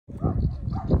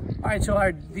All right,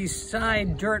 so these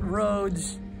side dirt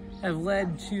roads have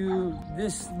led to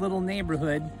this little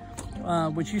neighborhood,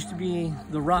 which used to be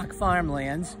the Rock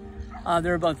Farmlands.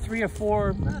 There are about 3 or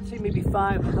 4, I'd say maybe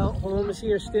 5 homes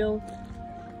here still.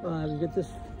 We've got this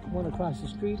one across the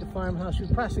street, the farmhouse.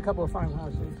 We've passed a couple of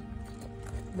farmhouses.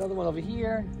 Another one over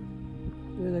here.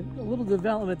 There's a little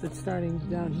development that's starting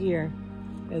down here.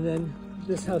 And then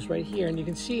this house right here. And you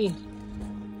can see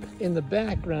in the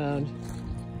background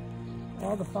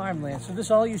all the farmland. So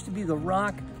this all used to be the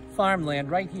Rock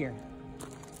Farmland right here.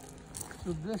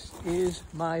 So this is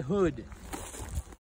my hood.